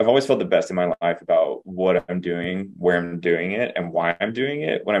I've always felt the best in my life about what I'm doing, where I'm doing it, and why I'm doing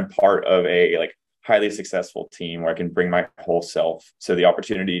it when I'm part of a highly successful team where I can bring my whole self. So the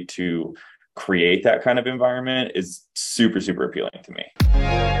opportunity to create that kind of environment is super, super appealing to me.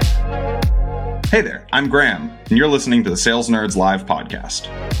 Hey there, I'm Graham, and you're listening to the Sales Nerds Live podcast.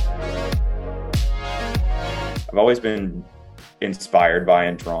 I've always been inspired by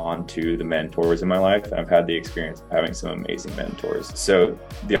and drawn to the mentors in my life. And I've had the experience of having some amazing mentors. So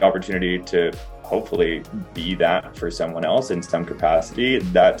the opportunity to hopefully be that for someone else in some capacity,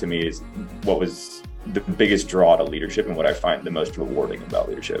 that to me is what was the biggest draw to leadership and what I find the most rewarding about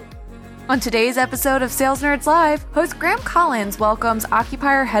leadership. On today's episode of Sales Nerds Live, host Graham Collins welcomes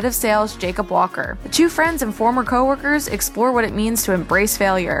Occupier Head of Sales Jacob Walker. The two friends and former coworkers explore what it means to embrace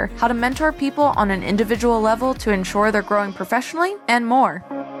failure, how to mentor people on an individual level to ensure they're growing professionally, and more.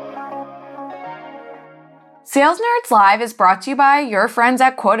 Sales Nerds Live is brought to you by your friends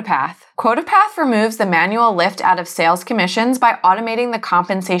at QuotaPath. QuotaPath removes the manual lift out of sales commissions by automating the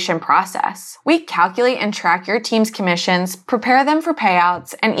compensation process. We calculate and track your team's commissions, prepare them for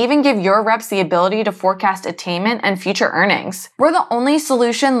payouts, and even give your reps the ability to forecast attainment and future earnings. We're the only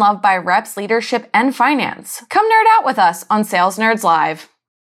solution loved by reps, leadership, and finance. Come nerd out with us on Sales Nerds Live.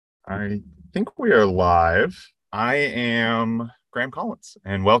 I think we are live. I am Graham Collins,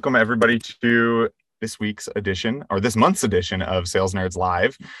 and welcome everybody to this month's edition of Sales Nerds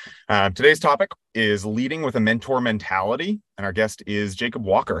Live. Today's topic is leading with a mentor mentality, and our guest is Jacob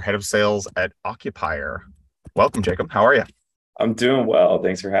Walker, head of sales at Occupier. Welcome, Jacob. How are you? I'm doing well.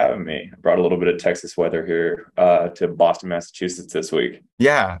 Thanks for having me. I brought a little bit of Texas weather here to Boston, Massachusetts this week.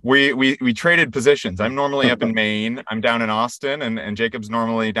 Yeah, we traded positions. I'm normally up in Maine. I'm down in Austin, and Jacob's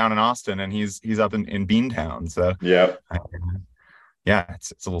normally down in Austin, and he's up in Beantown. So yeah. Yeah,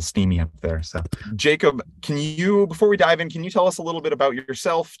 it's a little steamy up there. So, Jacob, before we dive in, can you tell us a little bit about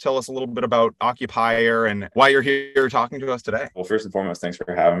yourself? Tell us a little bit about Occupier and why you're here talking to us today. Well, first and foremost, thanks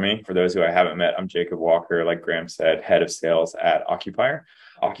for having me. For those who I haven't met, I'm Jacob Walker, like Graham said, head of sales at Occupier.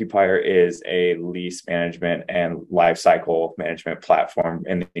 Occupier is a lease management and lifecycle management platform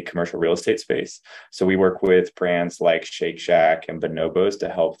in the commercial real estate space. So we work with brands like Shake Shack and Bonobos to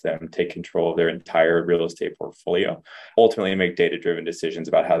help them take control of their entire real estate portfolio, ultimately make data-driven decisions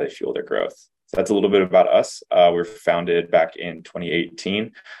about how they fuel their growth. So that's a little bit about us. We were founded back in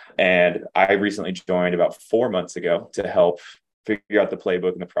 2018, and I recently joined about 4 months ago to help figure out the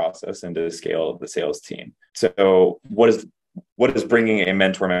playbook and the process and to scale the sales team. So what does bringing a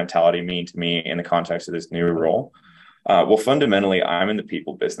mentor mentality mean to me in the context of this new role? Well, fundamentally, I'm in the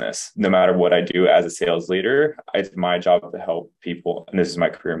people business. No matter what I do as a sales leader, it's my job to help people, and this is my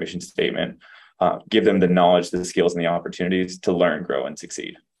career mission statement, give them the knowledge, the skills, and the opportunities to learn, grow, and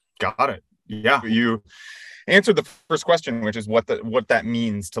succeed. Got it. Yeah, you answered the first question, which is what that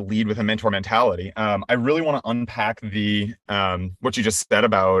means to lead with a mentor mentality. I really want to unpack the what you just said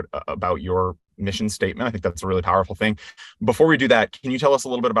about your mission statement. I think that's a really powerful thing. Before we do that, can you tell us a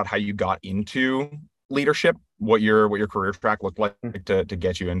little bit about how you got into leadership, what your career track looked like to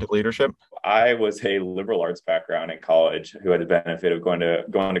get you into leadership? I was a liberal arts background in college who had the benefit of going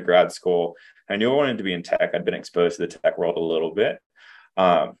to grad school. I knew I wanted to be in tech. I'd been exposed to the tech world a little bit.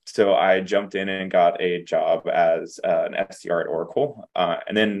 So I jumped in and got a job as an SDR at Oracle,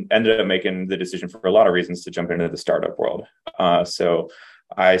 and then ended up making the decision for a lot of reasons to jump into the startup world. So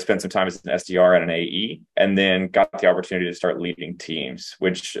I spent some time as an SDR at an AE, and then got the opportunity to start leading teams,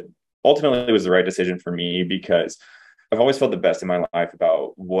 which ultimately was the right decision for me because I've always felt the best in my life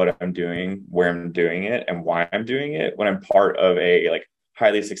about what I'm doing, where I'm doing it, and why I'm doing it when I'm part of a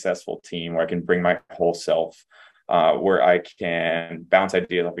highly successful team where I can bring my whole self, where I can bounce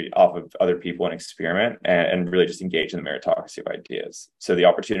ideas off of other people and experiment and really just engage in the meritocracy of ideas. So the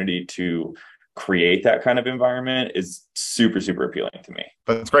opportunity to create that kind of environment is super, super appealing to me.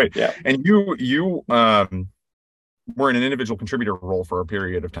 That's great. Yeah. And you were in an individual contributor role for a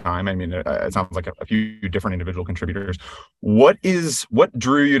period of time. I mean, it sounds like a few different individual contributors. What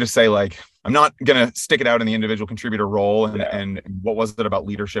drew you to say, I'm not going to stick it out in the individual contributor role? And what was it about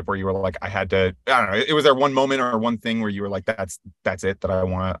leadership where you were like, I don't know, was there one moment or one thing where you were like, that's it, that I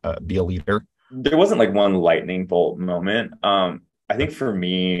want to be a leader? There wasn't one lightning bolt moment. I think for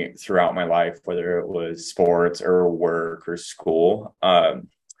me throughout my life, whether it was sports or work or school, I've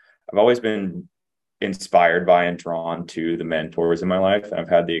always been inspired by and drawn to the mentors in my life. And I've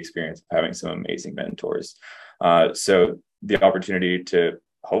had the experience of having some amazing mentors. So the opportunity to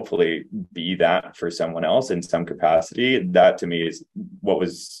hopefully be that for someone else in some capacity, that to me is what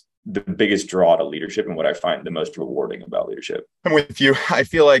was the biggest draw to leadership and what I find the most rewarding about leadership. I'm with you. I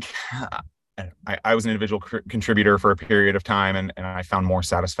feel like I was an individual contributor for a period of time, and I found more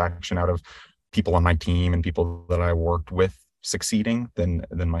satisfaction out of people on my team and people that I worked with succeeding than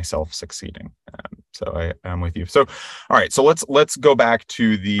myself succeeding. So I'm with you. So, all right. So let's go back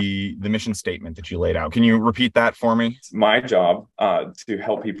to the mission statement that you laid out. Can you repeat that for me? It's my job to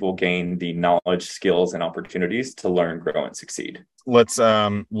help people gain the knowledge, skills, and opportunities to learn, grow, and succeed. Let's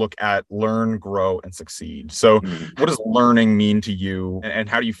look at learn, grow, and succeed. So what does learning mean to you, and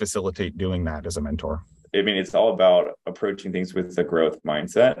how do you facilitate doing that as a mentor? I mean, it's all about approaching things with a growth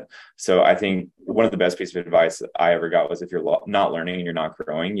mindset. So I think one of the best pieces of advice I ever got was if you're not learning and you're not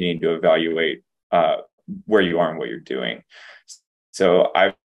growing, you need to evaluate where you are and what you're doing. So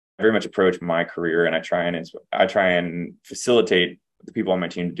I very much approach my career, and I try and facilitate the people on my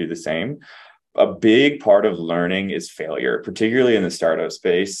team to do the same. A big part of learning is failure, particularly in the startup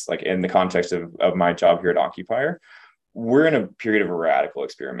space, like in the context of my job here at Occupier. We're in a period of radical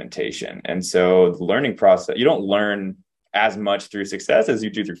experimentation. And so the learning process, you don't learn as much through success as you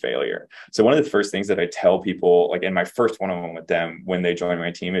do through failure. So one of the first things that I tell people, like in my first one-on-one with them when they join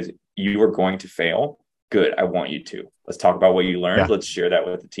my team, is you are going to fail. Good. I want you to. Let's talk about what you learned. Yeah. Let's share that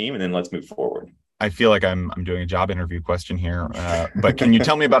with the team, and then let's move forward. I feel like I'm doing a job interview question here, but can you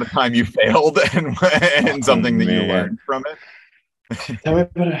tell me about a time you failed and something that you learned from it? Tell me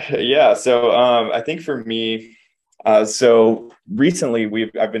about it. Yeah. So I think for me, so recently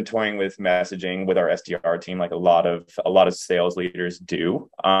I've been toying with messaging with our SDR team, like a lot of sales leaders do.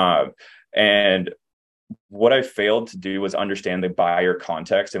 And what I failed to do was understand the buyer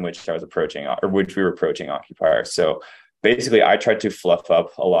context in which we were approaching Occupier. So basically, I tried to fluff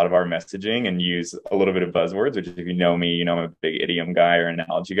up a lot of our messaging and use a little bit of buzzwords, which if you know me, you know I'm a big idiom guy or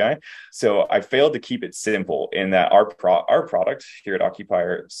analogy guy. So I failed to keep it simple in that our product here at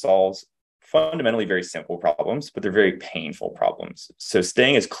Occupier solves fundamentally very simple problems, but they're very painful problems. So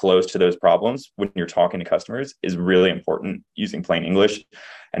staying as close to those problems when you're talking to customers is really important, using plain English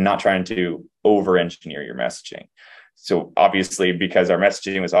and not trying to over-engineer your messaging. So obviously, because our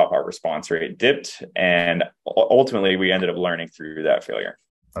messaging was off, our response rate dipped, and ultimately we ended up learning through that failure.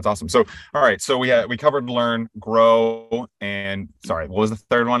 That's awesome. So, all right. So we covered learn, grow, and sorry, what was the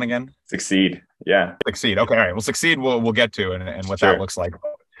third one again? Succeed. Yeah. Succeed. Okay. All right. Well, succeed. We'll get to and what that looks like.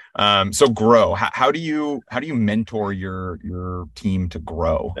 So grow. How do you mentor your team to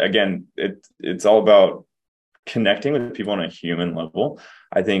grow? Again, it's all about connecting with people on a human level.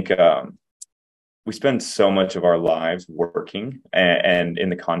 I think we spend so much of our lives working and in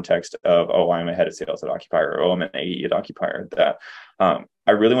the context of, oh, I'm a head of sales at Occupier, or oh, I'm an AE at Occupier, that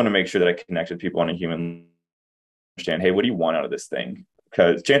I really want to make sure that I connect with people on a human, understand, hey, what do you want out of this thing?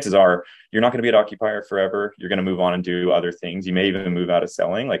 Because chances are you're not going to be at Occupier forever. You're going to move on and do other things. You may even move out of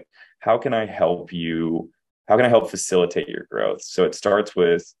selling. Like, how can I help you? How can I help facilitate your growth? So it starts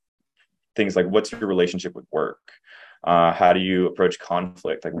with things like, what's your relationship with work? How do you approach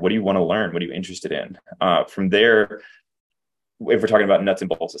conflict? Like, what do you want to learn? What are you interested in? From there, if we're talking about nuts and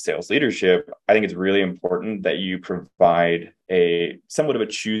bolts of sales leadership, I think it's really important that you provide a somewhat of a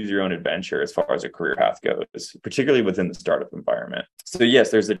choose your own adventure as far as a career path goes, particularly within the startup environment. So yes,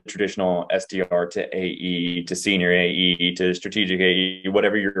 there's the traditional SDR to AE to senior AE to strategic AE,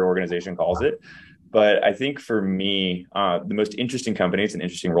 whatever your organization calls it. But I think for me, the most interesting companies and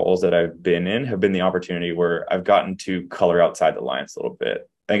interesting roles that I've been in have been the opportunity where I've gotten to color outside the lines a little bit.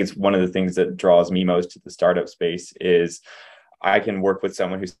 I think it's one of the things that draws me most to the startup space is I can work with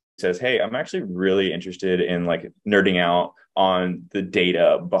someone who says, hey, I'm actually really interested in like nerding out on the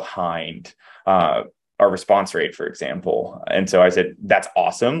data behind our response rate, for example. And so I said, that's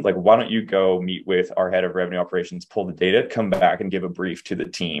awesome. Like, why don't you go meet with our head of revenue operations, pull the data, come back and give a brief to the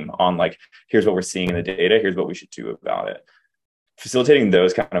team on like, here's what we're seeing in the data. Here's what we should do about it. Facilitating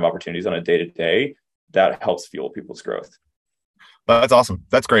those kind of opportunities on a day-to-day, that helps fuel people's growth. That's awesome.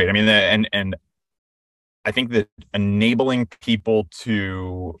 That's great. I mean, and I think that enabling people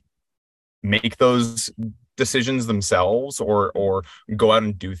to make those decisions themselves or go out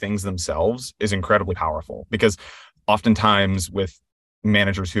and do things themselves is incredibly powerful, because oftentimes with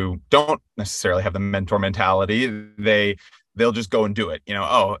managers who don't necessarily have the mentor mentality, they'll just go and do it.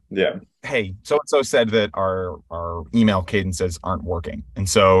 Oh yeah, hey, so and so said that our email cadences aren't working, and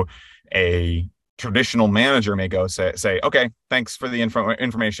so a traditional manager may go say, okay, thanks for the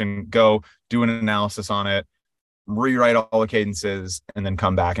information, go do an analysis on it, rewrite all the cadences, and then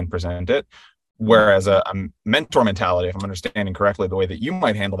come back and present it. Whereas a mentor mentality, if I'm understanding correctly, the way that you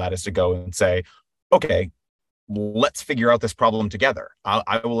might handle that is to go and say, okay, let's figure out this problem together.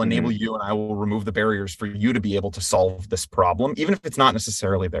 I will enable you, and I will remove the barriers for you to be able to solve this problem, even if it's not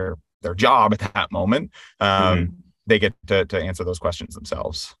necessarily their job at that moment. They get to answer those questions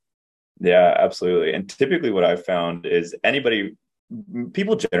themselves. Yeah, absolutely. And typically what I've found is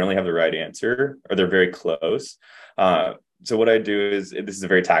people generally have the right answer or they're very close. So what I do is, this is a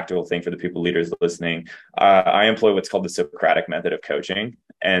very tactical thing for the leaders listening. I employ what's called the Socratic method of coaching.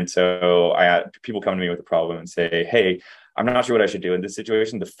 And so people come to me with a problem and say, hey, I'm not sure what I should do in this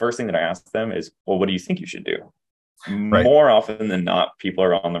situation. The first thing that I ask them is, well, what do you think you should do? Right. More often than not, people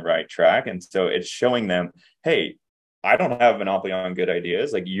are on the right track. And so it's showing them, hey, I don't have a monopoly on good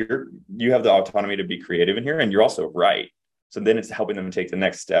ideas. Like you have the autonomy to be creative in here, and you're also right. So then it's helping them take the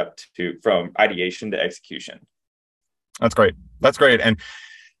next step from ideation to execution. That's great. That's great. And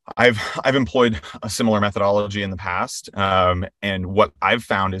I've employed a similar methodology in the past. And what I've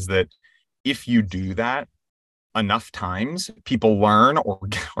found is that if you do that enough times, people learn or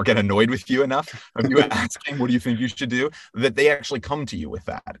get annoyed with you enough of you asking, what do you think you should do? That they actually come to you with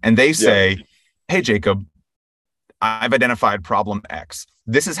that. And they say, hey, Jacob, I've identified problem X.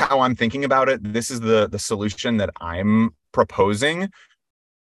 This is how I'm thinking about it. This is the solution that I'm proposing.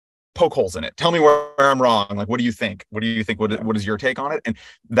 Poke holes in it. Tell me where I'm wrong. Like, what do you think? What do you think? What is your take on it? And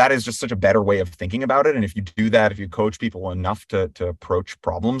that is just such a better way of thinking about it. And if you do that, if you coach people enough to approach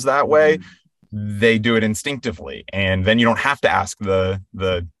problems that way, they do it instinctively. And then you don't have to ask the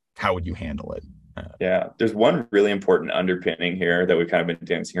how would you handle it? Yeah, there's one really important underpinning here that we've kind of been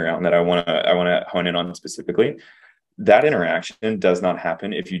dancing around that I want to hone in on specifically. That interaction does not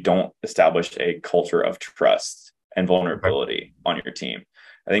happen if you don't establish a culture of trust and vulnerability on your team.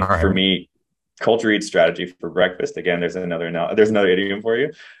 I think for me, culture eats strategy for breakfast. Again, there's another idiom for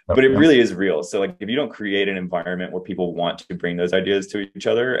you, but it really is real. So like, if you don't create an environment where people want to bring those ideas to each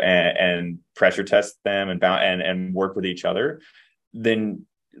other and pressure test them and work with each other, then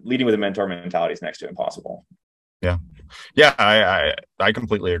leading with a mentor mentality is next to impossible. Yeah, I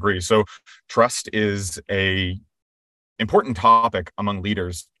completely agree. So trust is a important topic among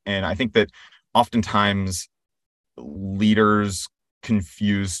leaders. And I think that oftentimes leaders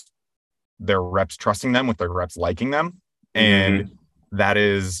confuse their reps trusting them with their reps liking them. And that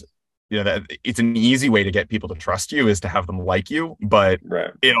is, that it's an easy way to get people to trust you is to have them like you, but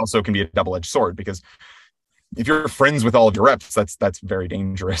it also can be a double-edged sword, because if you're friends with all of your reps, that's very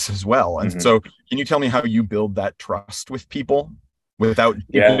dangerous as well. And so can you tell me how you build that trust with people without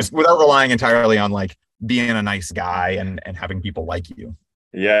relying entirely on like being a nice guy and having people like you?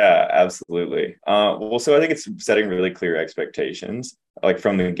 Yeah, absolutely. Well, so I think it's setting really clear expectations, like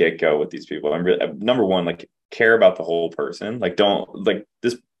from the get-go with these people. I'm really, number one, like, care about the whole person. Like,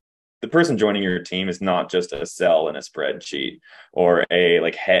 the person joining your team is not just a cell in a spreadsheet or a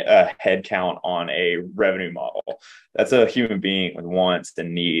head count on a revenue model. That's a human being with wants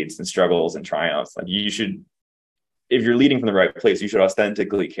and needs and struggles and triumphs. Like, if you're leading from the right place, you should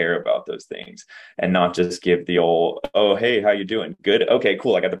authentically care about those things and not just give the old, oh, hey, how you doing? Good. Okay,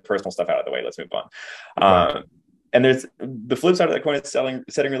 cool. I got the personal stuff out of the way. Let's move on. And there's the flip side of that coin is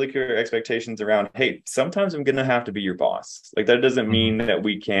setting really clear expectations around, hey, sometimes I'm going to have to be your boss. Like, that doesn't mean that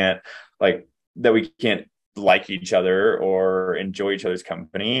we can't like each other or enjoy each other's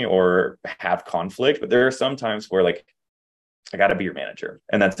company or have conflict. But there are some times where, like, I got to be your manager,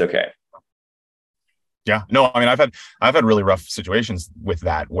 and that's okay. Yeah, no, I mean, I've had really rough situations with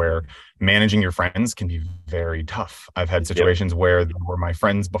that, where managing your friends can be very tough. I've had situations where they were my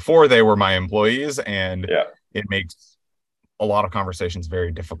friends before they were my employees, and it makes a lot of conversations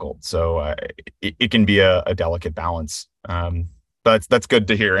very difficult. So it can be a delicate balance. But that's good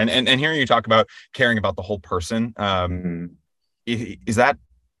to hear. And hearing you talk about caring about the whole person, is that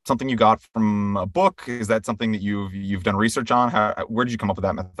something you got from a book? Is that something that you've done research on? Where did you come up with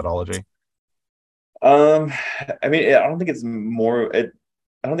that methodology? I mean, I don't think it's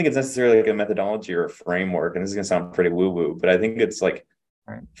necessarily like a methodology or a framework, and this is gonna sound pretty woo-woo, but I think it's like,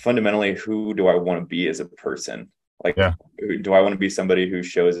 fundamentally, who do I want to be as a person? Like, do I want to be somebody who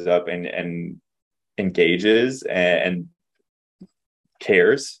shows up and engages and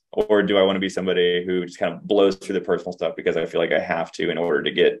cares, or do I want to be somebody who just kind of blows through the personal stuff because I feel like I have to in order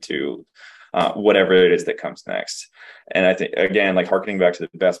to get to whatever it is that comes next? And I think, again, like, harkening back to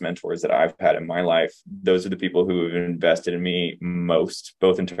the best mentors that I've had in my life, those are the people who have invested in me most,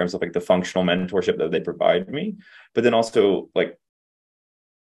 both in terms of like the functional mentorship that they provide me, but then also like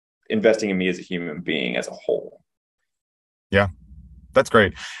investing in me as a human being as a whole. Yeah, that's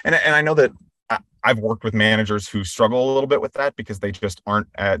great. And I know that I've worked with managers who struggle a little bit with that because they just aren't,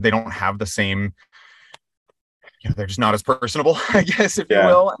 they don't have the same, they're just not as personable, I guess, if you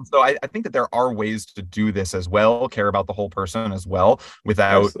will. And so I think that there are ways to do this as well, care about the whole person as well,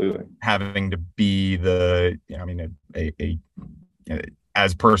 without having to be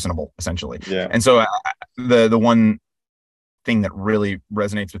as personable, essentially. And so the one thing that really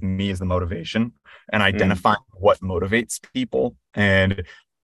resonates with me is the motivation and Mm, identifying what motivates people. And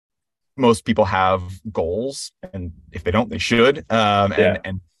most people have goals, and if they don't, they should. yeah.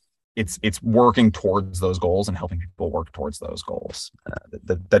 And it's working towards those goals and helping people work towards those goals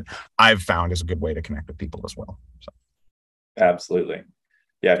that I've found is a good way to connect with people as well. So, Absolutely.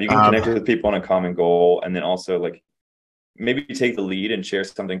 Yeah, if you can connect with people on a common goal and then also like maybe take the lead and share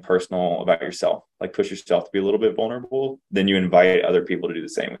something personal about yourself, like push yourself to be a little bit vulnerable, then you invite other people to do the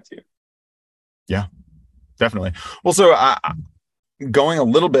same with you. yeah, definitely. Well, so going a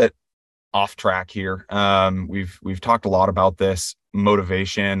little bit off track here. We've talked a lot about this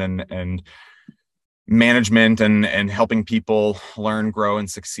motivation and management and helping people learn, grow, and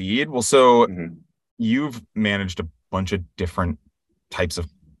succeed. Well, so Mm-hmm. you've managed a bunch of different types of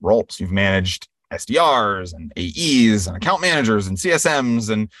roles. You've managed SDRs and AEs and account managers and CSMs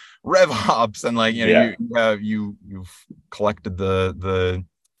and rev ops, and like Yeah. you've collected the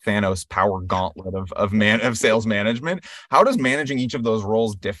Thanos power gauntlet of sales management. How does managing each of those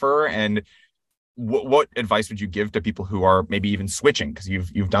roles differ, and what advice would you give to people who are maybe even switching, because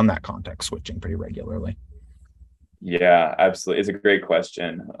you've done that context switching pretty regularly? Yeah, absolutely. It's a great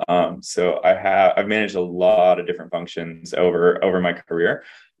question. So I've managed a lot of different functions over my career.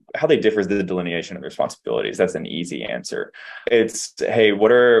 How they differ is the delineation of responsibilities. That's an easy answer. It's, hey,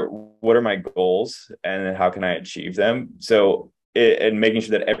 what are my goals and how can I achieve them? So and making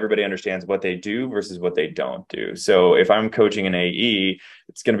sure that everybody understands what they do versus what they don't do. So if I'm coaching an AE,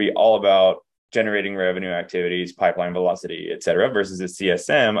 it's going to be all about generating revenue activities, pipeline velocity, et cetera, versus a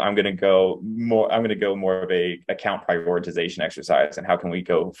CSM, I'm going to go more of a account prioritization exercise. And how can we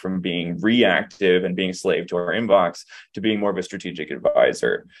go from being reactive and being a slave to our inbox to being more of a strategic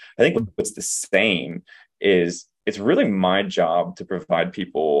advisor? I think what's the same is it's really my job to provide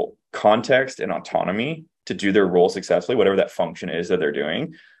people context and autonomy to do their role successfully, whatever that function is that they're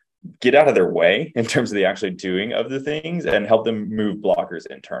doing, get out of their way in terms of the actually doing of the things and help them move blockers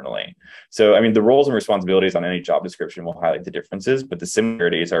internally. So, I mean, the roles and responsibilities on any job description will highlight the differences, but the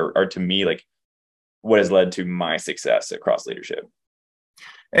similarities are to me like what has led to my success across leadership.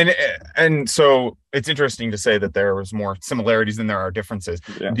 And so it's interesting to say that there was more similarities than there are differences.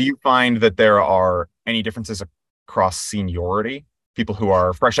 Yeah. Do you find that there are any differences across seniority? People who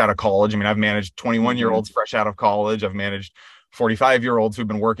are fresh out of college. I mean, I've managed 21-year-olds fresh out of college. I've managed 45-year-olds who've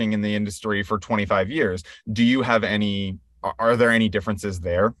been working in the industry for 25 years. Do you have any, are there any differences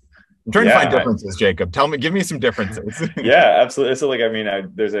there? I'm trying to find Yeah. differences, Jacob. Give me some differences. Yeah, absolutely. So like, I mean,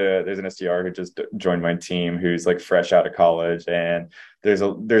 there's an SDR who just joined my team who's like fresh out of college, and there's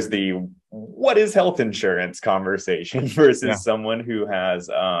the what is health insurance conversation versus Yeah. someone who has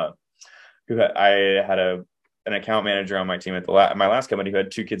I had an account manager on my team at my last company who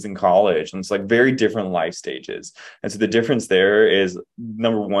had two kids in college, and it's like very different life stages. And so the difference there is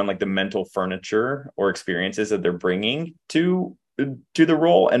number one, like the mental furniture or experiences that they're bringing to the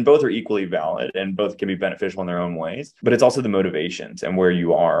role, and both are equally valid and both can be beneficial in their own ways, but it's also the motivations and where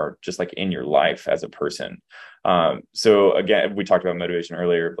you are just like in your life as a person. So again, we talked about motivation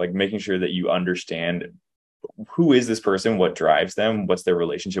earlier, like making sure that you understand who is this person, what drives them, what's their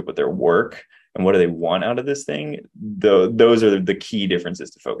relationship with their work, and what do they want out of this thing. Those are the key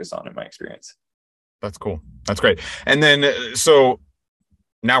differences to focus on in my experience. That's cool. That's great. And then so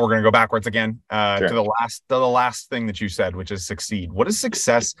now we're going to go backwards again Sure. to the last thing that you said, which is succeed. What is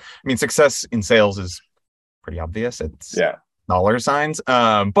success? I mean, success in sales is pretty obvious. It's dollar signs.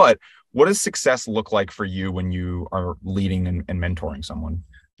 But what does success look like for you when you are leading and mentoring someone?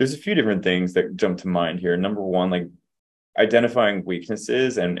 There's a few different things that jump to mind here. Number one, like identifying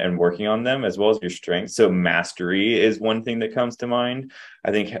weaknesses and working on them as well as your strengths. So mastery is one thing that comes to mind. I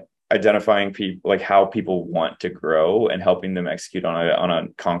think identifying people, like how people want to grow and helping them execute on a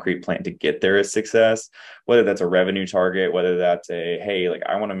concrete plan to get there is success, whether that's a revenue target, whether that's hey, like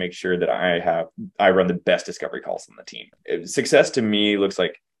I want to make sure that I run the best discovery calls on the team. Success to me looks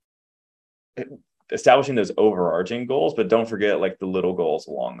like establishing those overarching goals, but don't forget like the little goals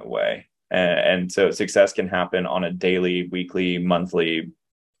along the way. And so success can happen on a daily, weekly, monthly,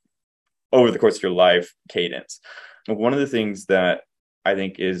 over the course of your life cadence. One of the things that I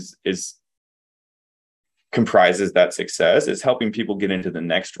think is comprises that success is helping people get into the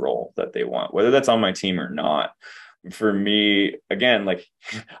next role that they want, whether that's on my team or not. For me, again, like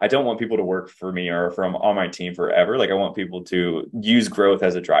I don't want people to work for me or from on my team forever. Like I want people to use growth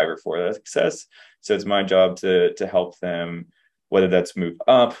as a driver for that success. So it's my job to help them, whether that's move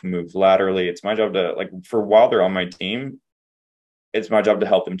up, move laterally. It's my job to like for while they're on my team, it's my job to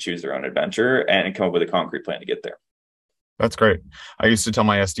help them choose their own adventure and come up with a concrete plan to get there. That's great. I used to tell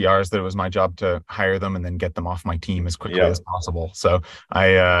my SDRs that it was my job to hire them and then get them off my team as quickly as possible. So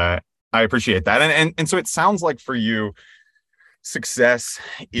I appreciate that. And so it sounds like for you, success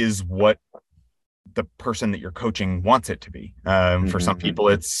is what the person that you're coaching wants it to be. For some people,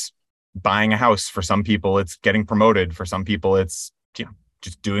 it's buying a house. For some people, it's getting promoted. For some people, it's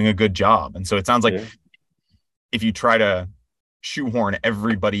just doing a good job. And so it sounds like if you try to shoehorn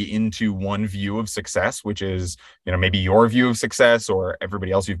everybody into one view of success, which is, maybe your view of success or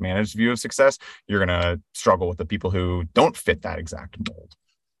everybody else you've managed view of success, you're going to struggle with the people who don't fit that exact mold.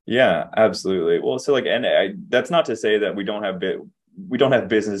 Yeah, absolutely. Well, so that's not to say that we don't have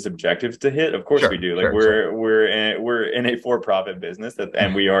business objectives to hit. Of course we do. Like we're in a for-profit business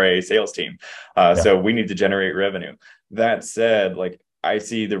and we are a sales team. So we need to generate revenue. That said, like I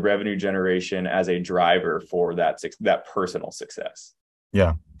see the revenue generation as a driver for that personal success.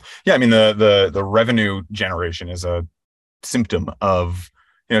 Yeah. I mean, the revenue generation is a symptom of,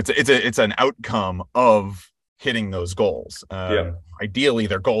 it's an outcome of hitting those goals. Ideally,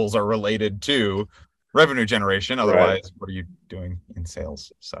 their goals are related to revenue generation. Otherwise, what are you doing in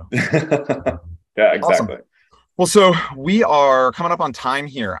sales? So, yeah, exactly. Awesome. Well, so we are coming up on time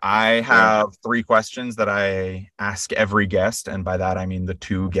here. I have 3 questions that I ask every guest, and by that I mean the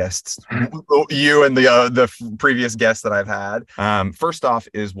 2 guests, you and the previous guests that I've had. First off,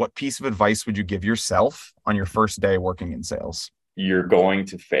 is what piece of advice would you give yourself on your first day working in sales? You're going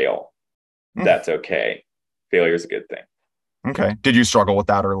to fail. That's okay. Failure is a good thing. Okay. Did you struggle with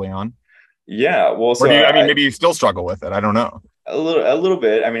that early on? Yeah. Well, so maybe you still struggle with it. I don't know. A little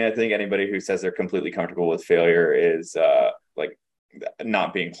bit. I mean, I think anybody who says they're completely comfortable with failure is like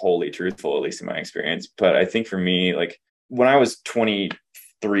not being wholly truthful, at least in my experience. But I think for me, like when I was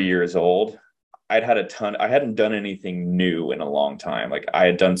 23 years old, I hadn't done anything new in a long time. Like I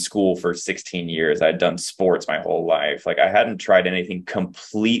had done school for 16 years. I had done sports my whole life. Like I hadn't tried anything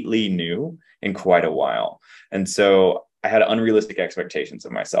completely new in quite a while. And so I had unrealistic expectations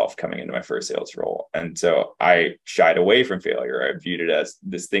of myself coming into my first sales role. And so I shied away from failure. I viewed it as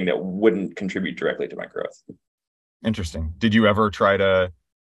this thing that wouldn't contribute directly to my growth. Interesting. Did you ever try to,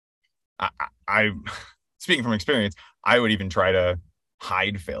 I speaking from experience, I would even try to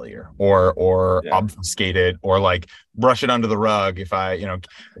hide failure or obfuscate it or like brush it under the rug. If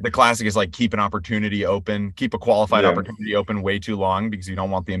the classic is like keep a qualified opportunity open way too long because you don't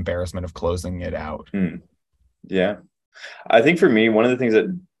want the embarrassment of closing it out. Yeah. I think for me, one of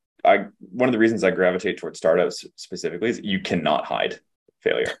the reasons I gravitate towards startups specifically is you cannot hide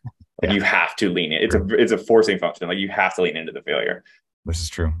failure. Like you have to lean in. It's a forcing function. Like you have to lean into the failure. This is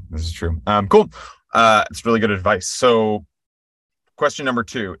true. Cool. It's really good advice. So question number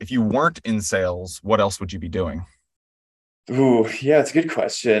 2, if you weren't in sales, what else would you be doing? Ooh, yeah, it's a good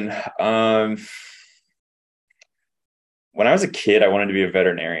question. When I was a kid, I wanted to be a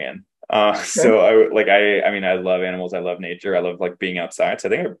veterinarian. So I love animals. I love nature. I love like being outside. So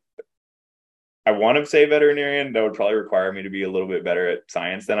I think I want to say veterinarian. That would probably require me to be a little bit better at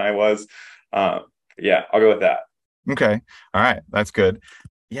science than I was. Yeah, I'll go with that. Okay. All right. That's good.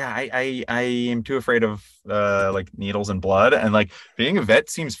 Yeah. I am too afraid of like needles and blood, and like being a vet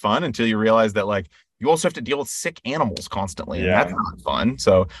seems fun until you realize that like you also have to deal with sick animals constantly. And that's not fun.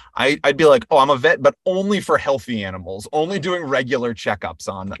 So I'd be like, oh, I'm a vet, but only for healthy animals, only doing regular checkups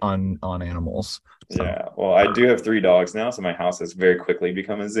on animals. So. Yeah. Well, I do have 3 dogs now. So my house has very quickly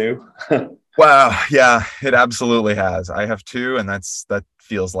become a zoo. Wow. Yeah, it absolutely has. I have 2, and that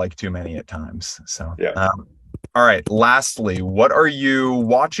feels like too many at times. So, all right. Lastly, what are you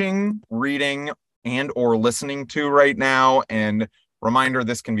watching, reading, and or listening to right now? And reminder,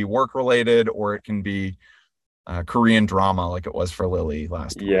 this can be work related or it can be Korean drama like it was for Lily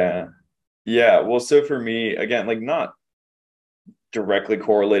last week. Yeah. Well, so for me, again, like not directly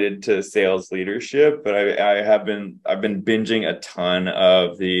correlated to sales leadership, but I've been binging a ton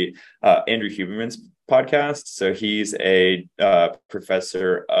of the Andrew Huberman's podcast. So he's a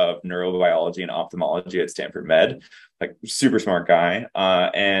professor of neurobiology and ophthalmology at Stanford Med, like super smart guy.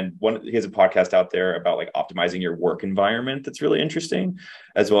 And he has a podcast out there about like optimizing your work environment that's really interesting,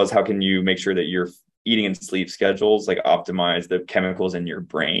 as well as how can you make sure that your eating and sleep schedules like optimize the chemicals in your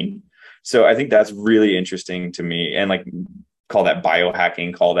brain. So I think that's really interesting to me, and like call that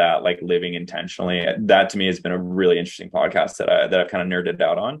biohacking, call that like living intentionally. That to me has been a really interesting podcast that I've kind of nerded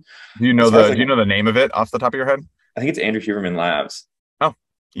out on. Do you know the name of it off the top of your head? I think it's Andrew Huberman Labs. Oh,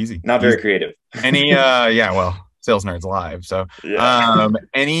 easy. Not very creative. Sales Nerds Live. So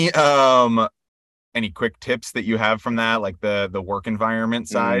any quick tips that you have from that, like the work environment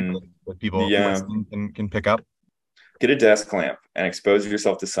side that people listening can pick up? Get a desk lamp and expose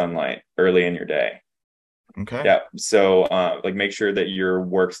yourself to sunlight early in your day. Okay. Yeah. So like make sure that your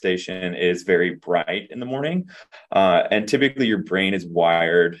workstation is very bright in the morning. And typically your brain is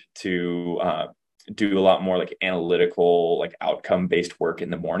wired to do a lot more like analytical, like outcome based work in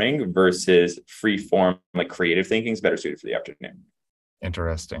the morning versus free form, like creative thinking is better suited for the afternoon.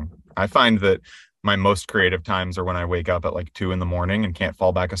 Interesting. I find that my most creative times are when I wake up at like 2 a.m. and can't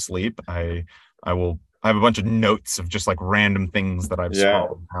fall back asleep. I have a bunch of notes of just like random things that I've Yeah.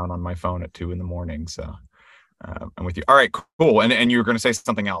 scrolled down on my phone at 2 a.m. So I'm with you. All right, cool. And you were going to say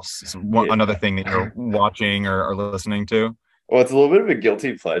something else, another thing that you're watching or listening to. Well, it's a little bit of a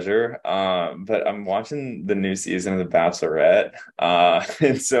guilty pleasure, but I'm watching the new season of The Bachelorette.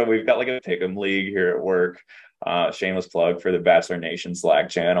 And so we've got like a pick'em league here at work. Shameless plug for the Bachelor Nation Slack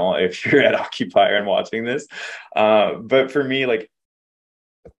channel if you're at Occupier and watching this. But for me, like,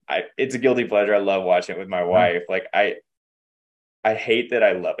 it's a guilty pleasure. I love watching it with my wife. Like, I hate that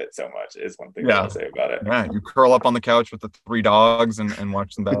I love it so much is one thing that I'll say about it. Yeah, you curl up on the couch with the 3 dogs and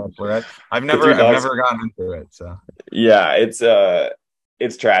watch The Bachelorette. I've never gotten into it. So yeah, it's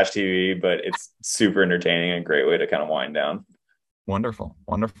trash TV, but it's super entertaining and a great way to kind of wind down. Wonderful.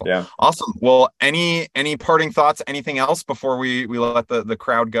 Yeah. Awesome. Well, any parting thoughts, anything else before we let the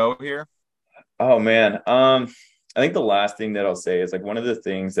crowd go here? Oh man. I think the last thing that I'll say is like one of the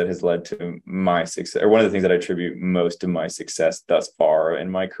things that has led to my success, or one of the things that I attribute most to my success thus far in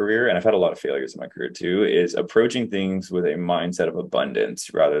my career, and I've had a lot of failures in my career too, is approaching things with a mindset of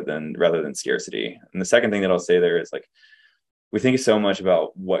abundance rather than scarcity. And the second thing that I'll say there is like, we think so much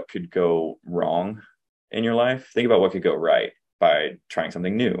about what could go wrong in your life. Think about what could go right by trying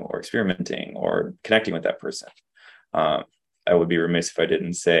something new or experimenting or connecting with that person. I would be remiss if I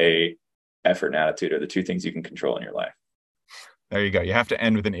didn't say effort and attitude are the 2 things you can control in your life. There you go. You have to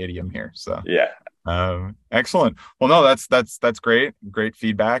end with an idiom here. So yeah. Excellent. Well, no, that's great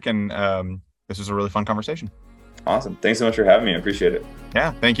feedback. And this was a really fun conversation. Awesome. Thanks so much for having me. I appreciate it.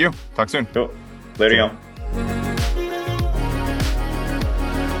 Yeah. Thank you. Talk soon. Cool. Later, y'all.